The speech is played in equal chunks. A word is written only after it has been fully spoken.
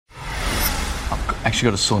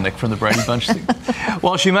Actually got a sore neck from the Brady Bunch thing.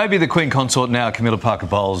 While she may be the Queen Consort now, Camilla Parker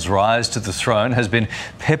Bowles' rise to the throne has been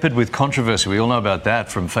peppered with controversy. We all know about that,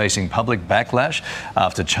 from facing public backlash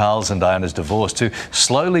after Charles and Diana's divorce to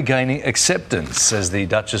slowly gaining acceptance as the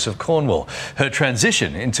Duchess of Cornwall. Her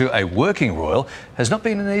transition into a working royal has not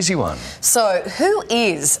been an easy one. So, who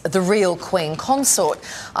is the real Queen Consort?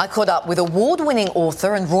 I caught up with award-winning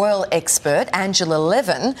author and royal expert Angela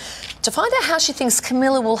Levin to find out how she thinks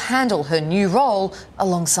Camilla will handle her new role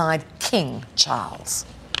alongside King Charles.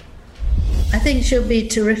 I think she'll be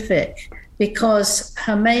terrific because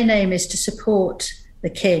her main aim is to support the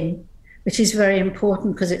King, which is very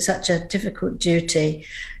important because it's such a difficult duty.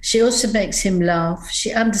 She also makes him laugh.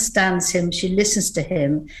 She understands him. She listens to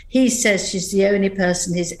him. He says she's the only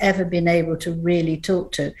person he's ever been able to really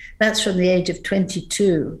talk to. That's from the age of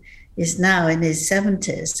 22. Is now in his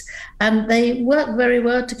 70s. And they work very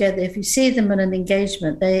well together. If you see them in an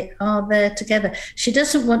engagement, they are there together. She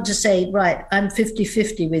doesn't want to say, right, I'm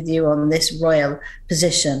 50-50 with you on this royal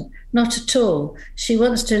position. Not at all. She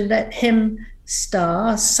wants to let him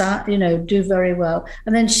do very well.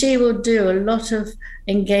 And then she will do a lot of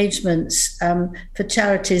engagements for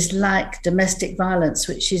charities like domestic violence,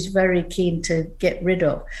 which she's very keen to get rid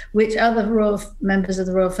of, which other royal members of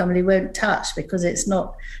the royal family won't touch because it's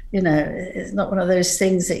not, it's not one of those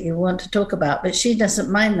things that you want to talk about. But she doesn't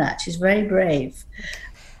mind that. She's very brave.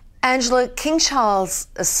 Angela, King Charles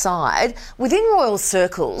aside, within royal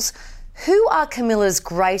circles, who are Camilla's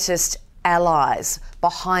greatest allies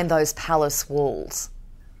behind those palace walls?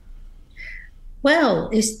 Well,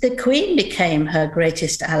 the Queen became her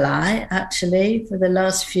greatest ally, actually, for the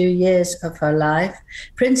last few years of her life.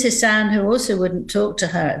 Princess Anne, who also wouldn't talk to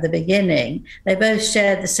her at the beginning, they both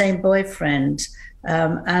shared the same boyfriend,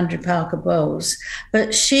 Andrew Parker Bowles.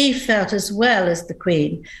 But she felt, as well as the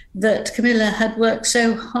Queen, that Camilla had worked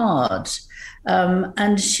so hard,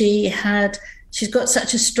 and she's got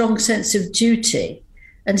such a strong sense of duty.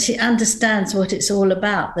 And she understands what it's all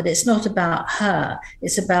about, that it's not about her,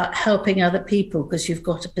 it's about helping other people because you've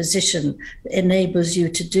got a position that enables you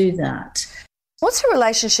to do that. What's her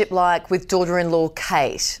relationship like with daughter-in-law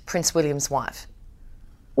Kate, Prince William's wife?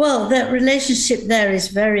 Well, that relationship there is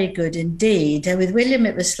very good indeed. And with William,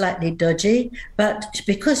 it was slightly dodgy, but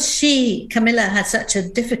because Camilla, had such a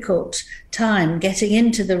difficult time getting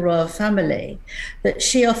into the royal family, that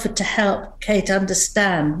she offered to help Kate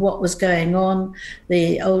understand what was going on,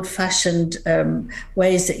 the old-fashioned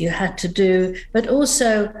ways that you had to do, but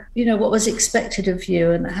also, what was expected of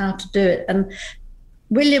you and how to do it. And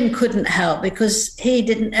William couldn't help because he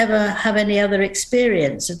didn't ever have any other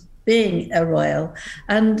experience of being a royal,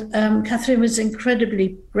 and Catherine was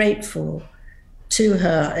incredibly grateful to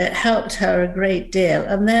her. It helped her a great deal,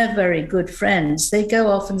 and they're very good friends. They go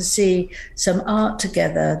off and see some art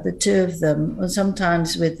together, the two of them, and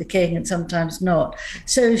sometimes with the King and sometimes not.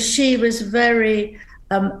 So she was very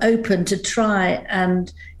open to try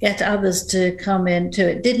and get others to come into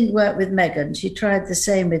it. Didn't work with Meghan. She tried the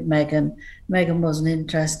same with Meghan. Meghan wasn't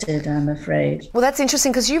interested, I'm afraid. Well, that's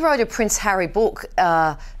interesting because you wrote a Prince Harry book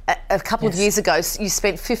a couple of years ago. You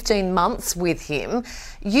spent 15 months with him.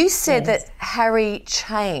 You said that Harry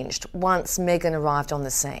changed once Meghan arrived on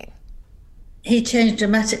the scene. He changed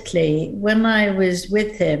dramatically. When I was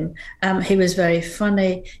with him, he was very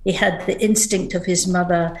funny. He had the instinct of his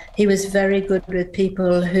mother. He was very good with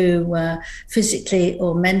people who were physically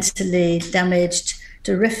or mentally damaged.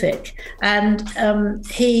 Terrific. And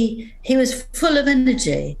he was full of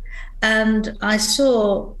energy. And I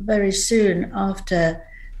saw very soon after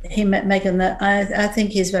he met Meghan that I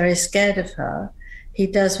think he's very scared of her. He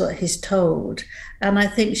does what he's told. And I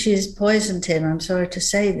think she's poisoned him, I'm sorry to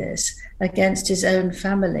say this, against his own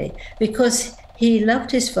family, because he loved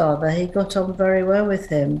his father. He got on very well with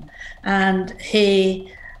him. And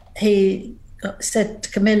he said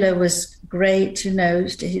Camilla was great, he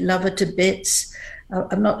loved her to bits.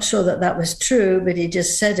 I'm not sure that was true, but he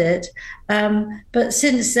just said it. But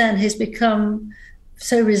since then, he's become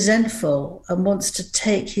so resentful and wants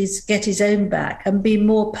to get his own back and be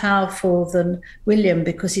more powerful than William,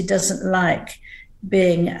 because he doesn't like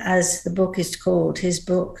being, as the book is called, his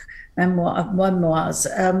book, memoirs,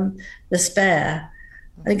 The Spare.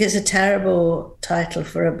 I think it's a terrible title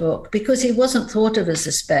for a book because he wasn't thought of as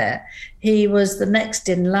a spare. He was the next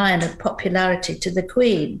in line of popularity to the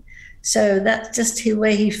Queen. So that's just the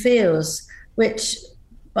way he feels, which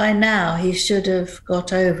by now he should have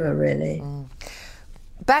got over, really.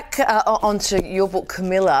 Back onto your book,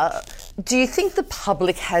 Camilla, do you think the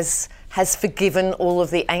public has forgiven all of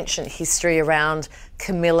the ancient history around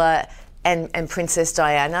Camilla and Princess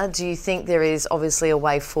Diana. Do you think there is obviously a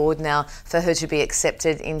way forward now for her to be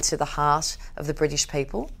accepted into the heart of the British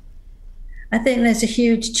people? I think there's a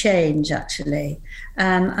huge change, actually.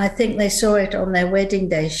 And I think they saw it on their wedding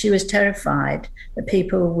day. She was terrified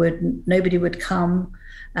that nobody would come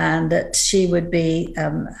and that she would be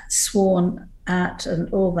sworn at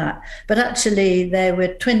and all that. But actually, there were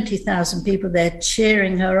 20,000 people there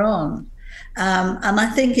cheering her on. And I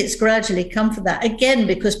think it's gradually come for that, again,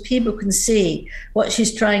 because people can see what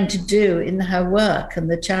she's trying to do in her work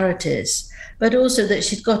and the charities, but also that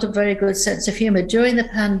she's got a very good sense of humour. During the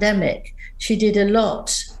pandemic, she did a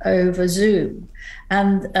lot over Zoom,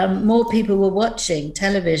 and more people were watching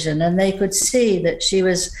television, and they could see that she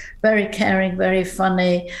was very caring, very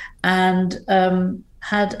funny, and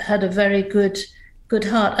had a very good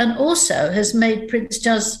heart, and also has made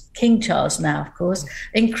King Charles now, of course,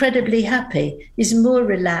 incredibly happy. He's more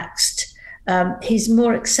relaxed. He's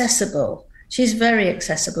more accessible. She's very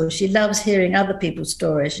accessible. She loves hearing other people's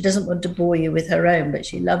stories. She doesn't want to bore you with her own, but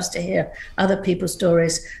she loves to hear other people's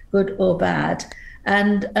stories, good or bad.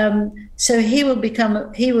 And so he will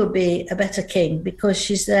be a better king because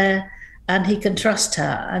she's there and he can trust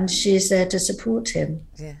her and she's there to support him.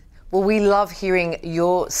 Yeah. Well, we love hearing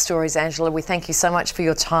your stories, Angela. We thank you so much for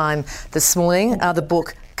your time this morning. The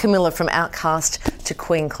book, Camilla, From Outcast to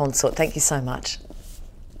Queen Consort. Thank you so much.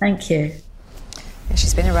 Thank you. Yeah,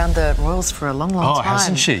 she's been around the royals for a long time. Oh,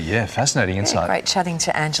 hasn't she? Yeah, fascinating insight. Great chatting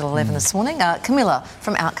to Angela Levin this morning. Camilla,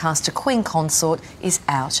 From Outcast to Queen Consort is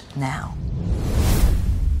out now.